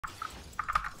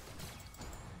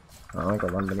Oh, I only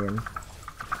got 1 million.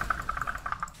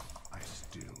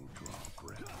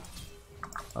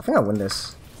 I think I win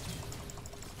this.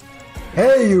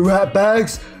 Hey, you rat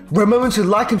bags! Remember to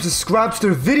like and subscribe to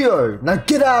the video. Now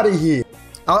get out of here.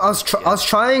 I was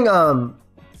trying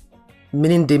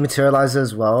minion dematerializer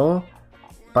as well,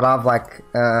 but I've like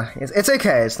it's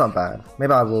okay. It's not bad.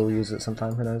 Maybe I will use it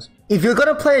sometime. Who knows? If you're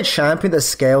gonna play a champion that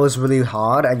scales really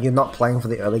hard and you're not playing for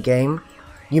the early game,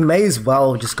 you may as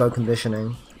well just go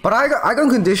conditioning. But I go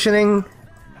conditioning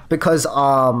because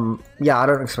yeah, I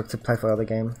don't expect to play for early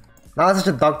game. Nyla's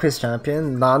such a dog piss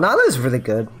champion. Nah, Nyla's really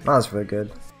good. Nyla's really good.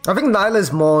 I think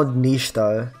Nyla's more niche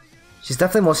though. She's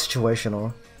definitely more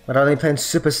situational. But only playing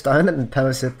Super Stone and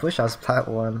Permissive Push, I was plat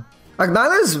 1. Like,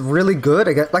 Nyla's really good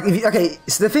against, like, if you, okay,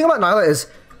 so the thing about Nyla is,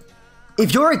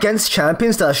 if you're against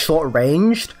champions that are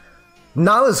short-ranged,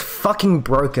 Nyla's fucking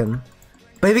broken.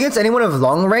 But if against anyone with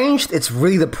long-ranged, it's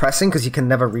really depressing because you can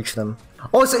never reach them.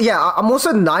 Also, yeah, I'm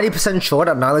also 90% sure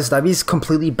that Nyla's W is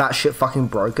completely batshit fucking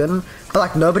broken, but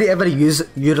like, nobody ever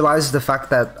utilizes the fact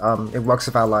that it works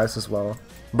with allies as well.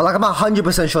 But like, I'm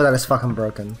 100% sure that it's fucking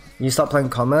broken. You stop playing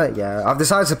Comet? Yeah, I've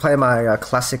decided to play my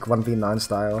classic 1v9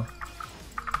 style.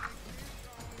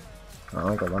 Oh, I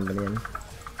only got 1 million.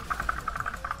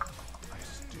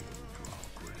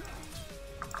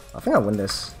 I think I win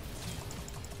this.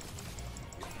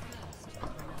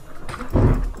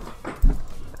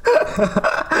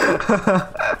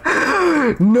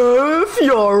 Nerf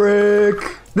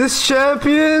Yorick! This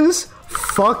champion's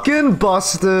fucking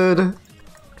busted.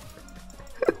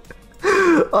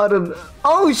 I don't know.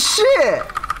 Oh shit!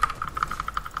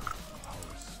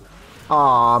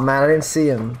 Aw, man, I didn't see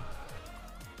him.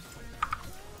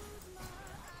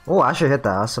 Oh, I should hit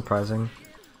that. That's surprising.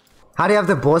 How do you have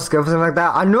the boss go for something like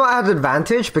that? I knew I had an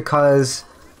advantage because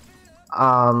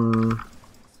I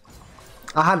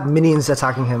had minions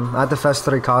attacking him. I had the first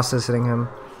 3 casters hitting him.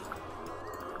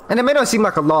 And it may not seem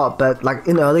like a lot, but like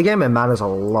in the early game, it matters a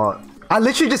lot. I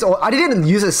literally just, I didn't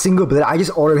use a single bullet. I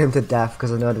just ordered him to death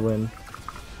because I knew I'd win.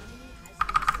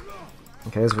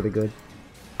 Okay, that's really good.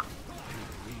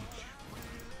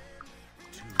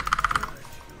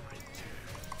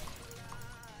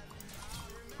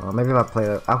 Oh, maybe if I played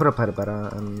it, I could have played it better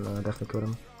and definitely killed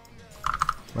him.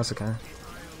 That's okay.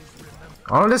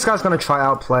 I don't know, this guy's gonna try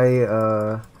outplay.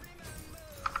 Oh,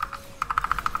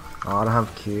 I don't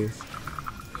have Q.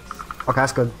 Okay,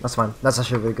 that's good. That's fine. That's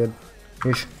actually really good.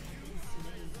 Huge.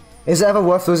 Is it ever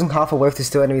worth losing half a wave to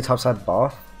steal enemy topside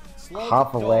buff?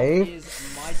 Half a wave?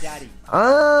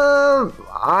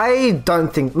 I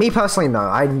don't think. Me personally, no.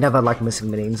 I never like missing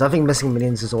minions. I think missing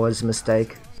minions is always a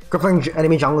mistake. Crippling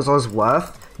enemy jungle is always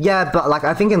worth. Yeah, but like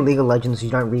I think in League of Legends you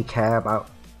don't really care about.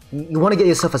 You want to get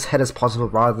yourself as ahead as possible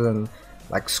rather than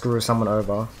like screw someone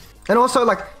over. And also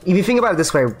like if you think about it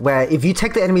this way, where if you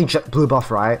take the enemy blue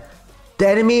buff, right, the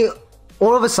enemy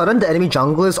all of a sudden the enemy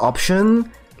jungler's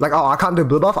option, like, oh, I can't do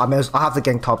blue buff, I have to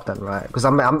gank top then, right? Because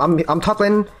I'm top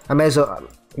lane, I may as well,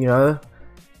 you know,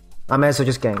 I may as well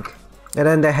just gank. And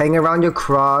then they hang around your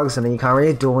Krugs and then you can't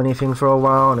really do anything for a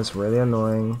while and it's really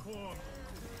annoying.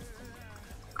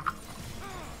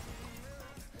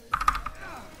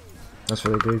 That's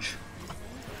really good.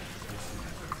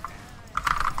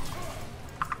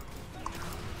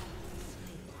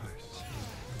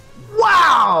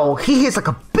 Wow! He hits like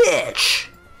a bitch!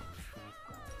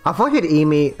 I thought he'd E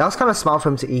me. That was kind of smart for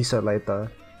him to E so late though.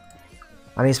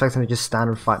 I didn't expect him to just stand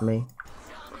and fight me.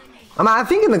 I mean, I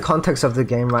think in the context of the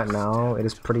game right now, it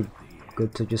is pretty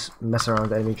good to just mess around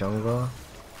with the enemy jungler.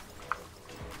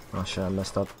 Oh shit, I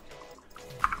messed up.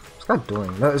 What's that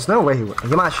doing? No, there's no way he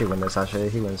might actually win this actually.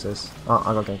 He wins this. Oh,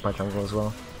 I got ganked by jungle as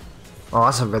well. Oh,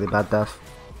 that's a really bad death.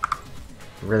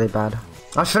 Really bad.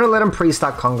 I shouldn't let him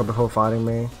pre-stack Conga before fighting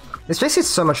me. This Jayce is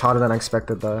so much harder than I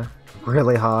expected though.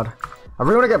 Really hard. I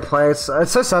really want to get plays.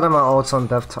 It's so sad that my ult's on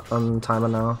on timer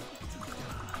now.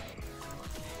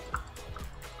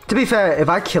 To be fair, if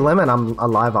I kill him and I'm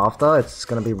alive after, it's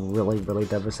gonna be really, really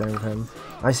devastating for him.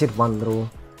 I just need one little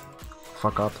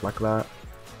fuck up like that.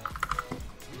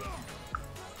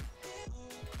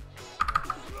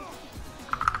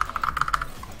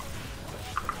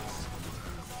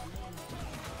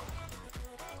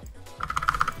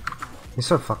 He's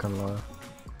so fucking low.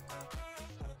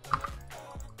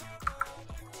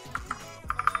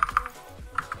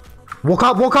 Woke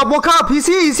up, woke up, woke up! He's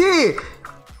here, he's here!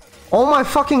 Oh my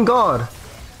fucking god!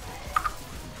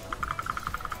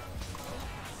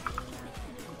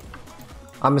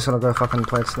 I'm just gonna go fucking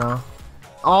plates now.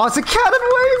 Oh, it's a cannon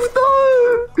wave!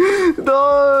 No!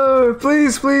 No!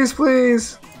 Please, please,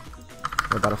 please!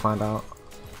 We're about to find out.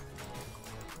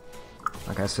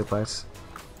 Okay, 2 plates.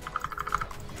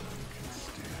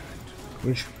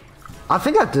 Which I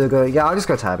think I do go. Yeah, I'll just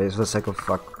go tabbies for the sake of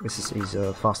fuck. This is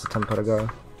easier, faster tempo to go.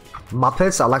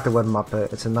 Muppets. I like the word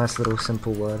Muppet. It's a nice little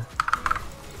simple word.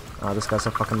 Ah, this guy's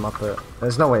a fucking Muppet.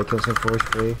 There's no way he kills me for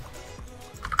free.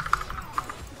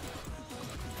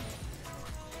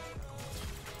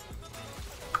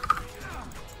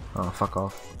 Oh, fuck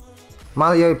off.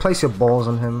 Mario, place your balls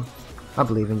on him. I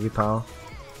believe in you, pal.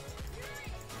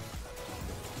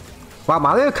 Wow,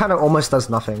 Mario kind of almost does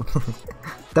nothing.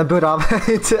 Don't build armor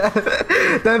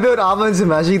don't build armor into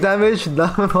magic damage.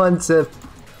 Number 1 tip.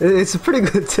 It's a pretty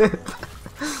good tip.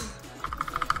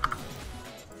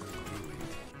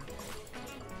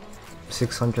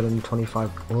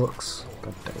 $625 bucks.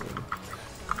 God damn.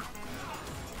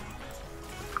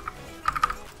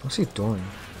 What's he doing?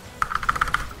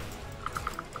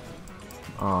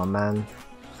 Oh man,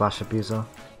 flash abuser.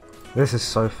 This is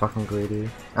so fucking greedy.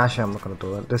 Actually, I'm not gonna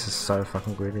do it. This is so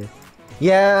fucking greedy.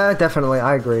 Yeah, definitely,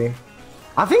 I agree.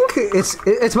 I think it's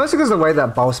mostly because of the way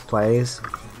that Boss plays.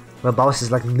 Where Boss is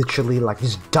like literally like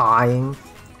just dying.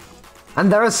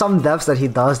 And there are some deaths that he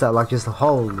does that like just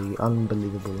holy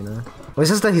unbelievable, you know? Well,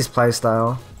 it's just that his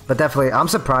playstyle. But definitely, I'm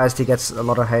surprised he gets a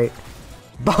lot of hate.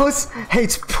 Boss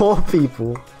hates poor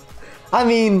people. I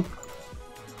mean,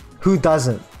 who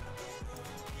doesn't?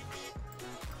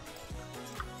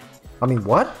 I mean,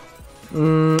 what?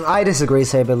 I disagree,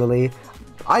 Saber Lily.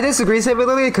 I disagree, Saber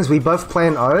Lily, because we both play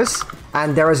in OS,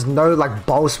 and there is no, like,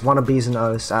 boss wannabes in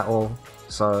OS at all.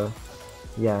 So,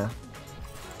 yeah.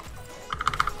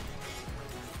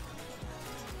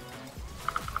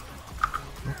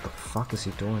 What the fuck is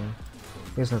he doing?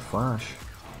 He has no flash.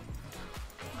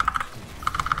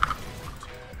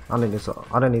 I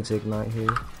don't need to ignite here.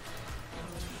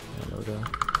 There we go.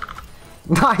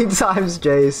 9 times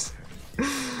Jayce.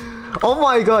 Oh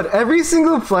my god, every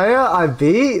single player I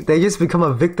beat, they just become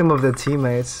a victim of their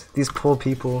teammates. These poor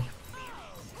people.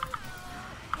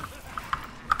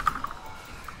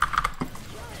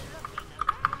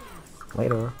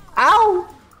 Later.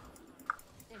 Ow!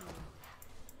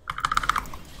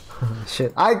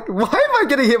 Shit, why am I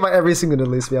getting hit by every single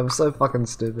release me? I'm so fucking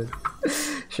stupid.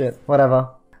 Shit, whatever.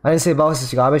 I didn't say boss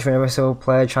is garbage when every single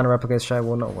player trying to replicate strat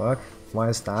will not work. Why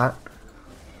is that?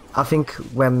 I think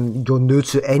when you're new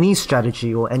to any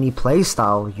strategy or any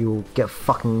playstyle, you'll get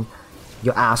fucking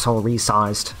your asshole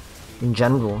resized in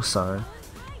general, so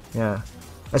yeah.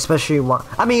 Especially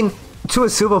I mean, to a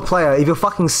silver player, if you're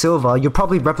fucking silver, you're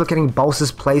probably replicating Boss's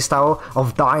playstyle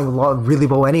of dying a lot really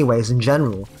well anyways in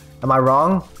general. Am I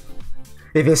wrong?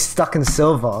 If you're stuck in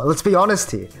silver, let's be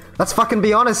honest here. Let's fucking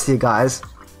be honest here, guys.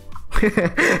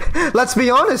 Let's be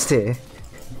honest here.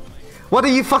 What are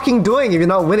you fucking doing if you're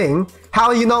not winning? How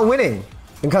are you not winning?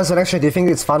 Because actually, do you think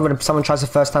it's fun when someone tries to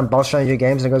first time boss run your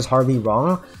games and it goes horribly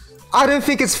wrong? I don't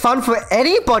think it's fun for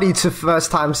anybody to first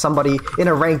time somebody in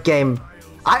a ranked game.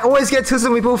 I always get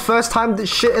twisted when people first time this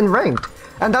shit in ranked.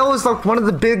 And that was like one of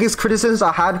the biggest criticisms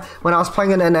I had when I was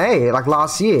playing in NA, like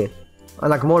last year. And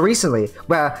like more recently,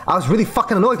 where I was really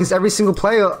fucking annoyed because every single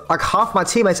player, like half my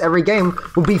teammates every game,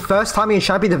 would be first time in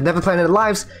champion, they've never played in their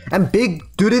lives, and big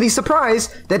doodly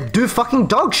surprise, they do fucking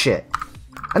dog shit.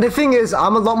 And the thing is,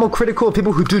 I'm a lot more critical of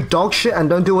people who do dog shit and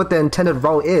don't do what their intended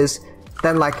role is,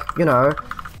 than like, you know,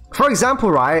 for example,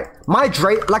 right, my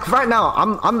Drake, like right now,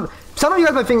 some of you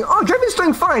guys might think, oh, Draven's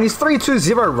doing fine, he's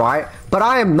 3-2-0, right? But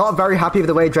I am not very happy with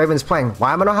the way Draven's playing.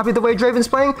 Why am I not happy with the way Draven's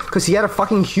playing? Because he had a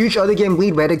fucking huge early game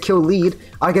lead where to kill lead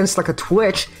against like a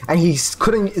Twitch, and he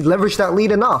couldn't leverage that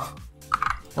lead enough.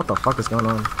 What the fuck is going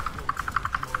on?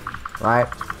 Right?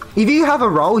 If you have a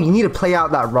role, you need to play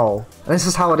out that role. And this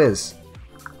is how it is.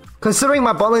 Considering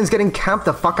my bot lane's getting camped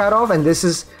the fuck out of, and this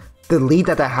is the lead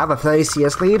that they have, a 30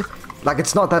 CS lead, like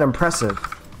it's not that impressive.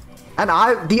 And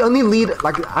the only lead,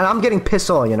 like, and I'm getting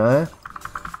pissed off, you know?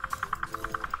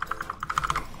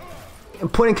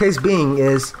 And point in case being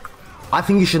is, I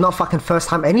think you should not fucking first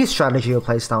time any strategy or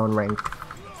playstyle in ranked.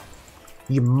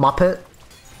 You muppet.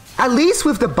 At least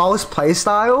with the Boss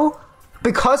playstyle,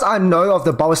 because I know of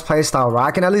the Boss playstyle, right,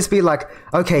 I can at least be like,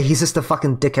 okay, he's just a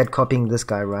fucking dickhead copying this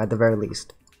guy, right, at the very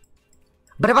least.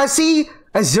 But if I see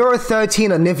a 0-13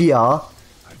 Anivia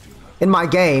in my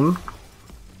game,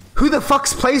 who the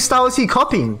fuck's playstyle is he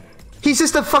copying? He's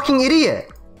just a fucking idiot.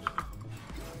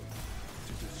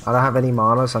 I don't have any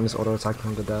mana, so I'm just auto-attacking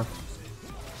him to death.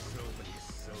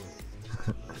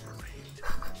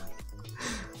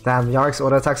 Damn, Yorick's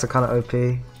auto-attacks are kind of OP.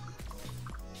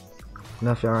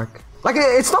 Nerf Yorick. Like,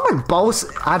 it's not like Boss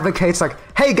advocates like,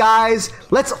 hey guys,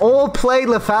 let's all play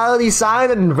lethality sign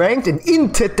and ranked and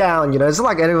int it down, you know? It's not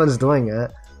like anyone's doing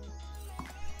it.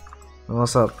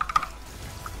 What's up?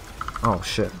 Oh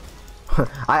shit.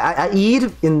 I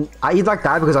E'd like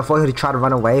that because I thought he'd try to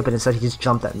run away, but instead he just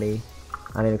jumped at me.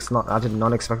 I did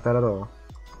not expect that at all.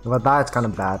 But that it's kind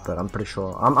of bad, but I'm pretty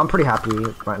sure. I'm pretty happy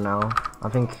right now. I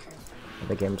think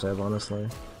the game's over, honestly.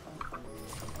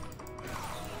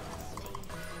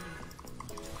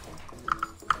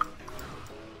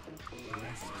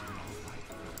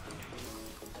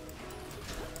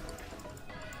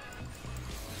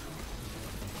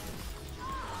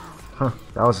 Huh,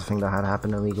 that was the thing that had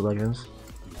happened in League of Legends.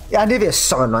 Yeah, Anivia is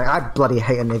so annoying. I bloody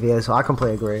hate Anivia, so I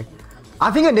completely agree.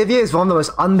 I think Anivia is one of the most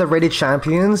underrated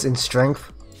champions in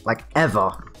strength, like,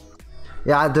 ever.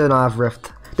 Yeah, I do not have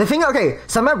Rift. The thing, okay,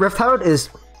 something about Rift Herald is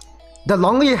the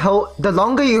longer you hold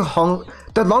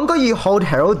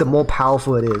Herald, the more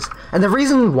powerful it is. And the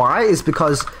reason why is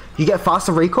because you get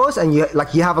faster recourse and you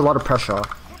have a lot of pressure.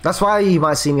 That's why you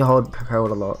might see me hold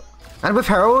Herald a lot. And with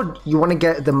Herald, you want to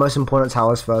get the most important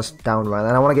towers first down right,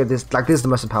 and I want to get this, like, this is the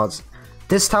most important.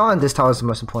 This tower and this tower is the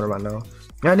most important right now.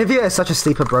 Yeah, Anivia is such a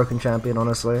sleeper broken champion,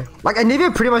 honestly. Like,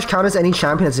 Anivia pretty much counters any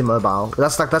champion that's immobile.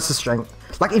 That's the strength.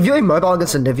 Like, if you're immobile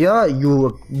against Anivia,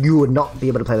 you would not be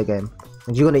able to play the game.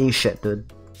 And you're gonna eat shit,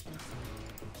 dude.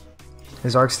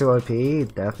 Is Arc still OP?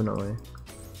 Definitely.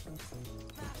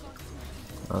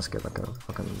 Let's get like a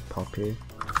fucking pop here.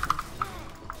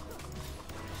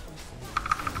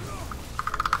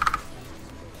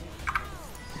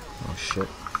 Oh shit.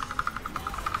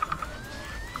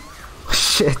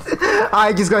 Shit.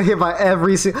 I just got hit by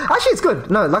every single. Actually, it's good.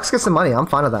 No, Lux gets the money. I'm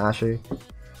fine with that, actually.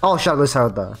 Oh shit, I lose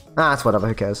Herald though. Ah, it's whatever,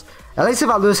 who cares. At least if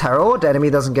I lose Herald, the enemy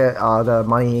doesn't get the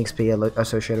money XP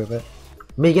associated with it.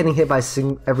 Me getting hit by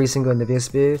every single Anivia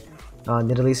spear,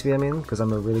 Nidalee spear I mean, because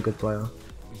I'm a really good player.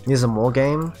 Use a more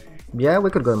game? Yeah, we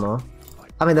could go more.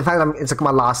 I mean, the fact that it's like my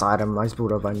last item, I just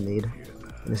build whatever I need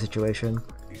in this situation.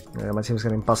 Yeah, my team's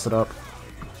getting busted up.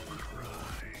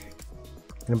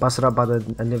 Getting busted up by the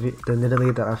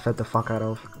Nidalee that I fed the fuck out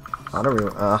of. I don't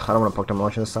want to poke them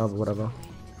launch this style, but whatever.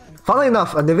 Funnily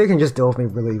enough, Anivia can just deal with me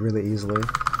really, really easily.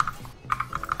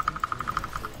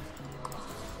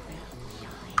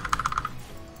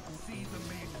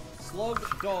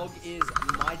 Slug dog is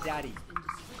my daddy.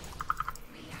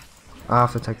 I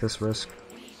have to take this risk.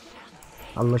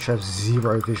 I literally have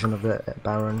zero vision of it at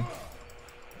Baron.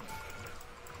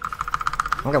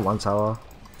 I got one tower.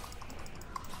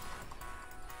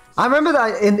 I remember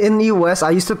that in the US,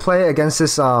 I used to play against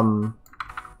this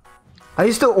I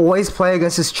used to always play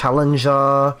against this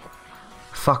challenger.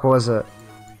 Fuck, what was it?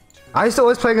 I used to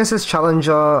always play against this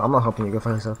challenger. I'm not helping you, go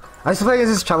find yourself. I used to play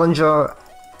against this challenger,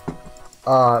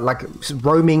 like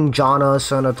roaming Janna,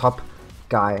 Sona top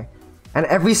guy, and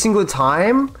every single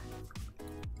time,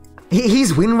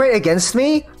 his win rate against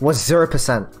me was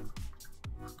 0%.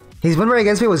 His win rate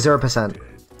against me was 0%.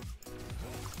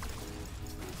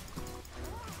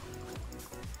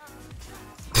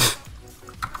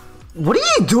 What are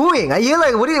you doing? Are you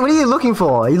like, what are you looking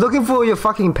for? Are you looking for your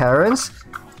fucking parents?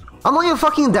 I'm not your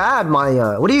fucking dad,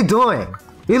 Maya. What are you doing?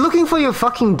 You're looking for your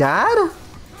fucking dad?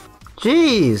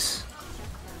 Jeez.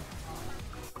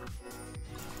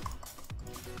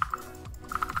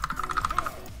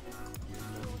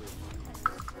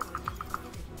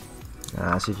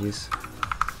 Ah, GG's.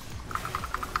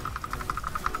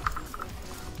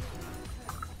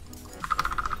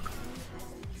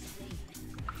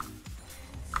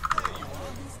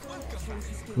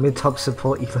 Mid-top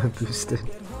support elo boosted.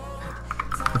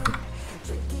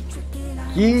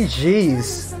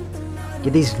 GG's.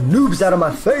 Get these noobs out of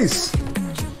my face.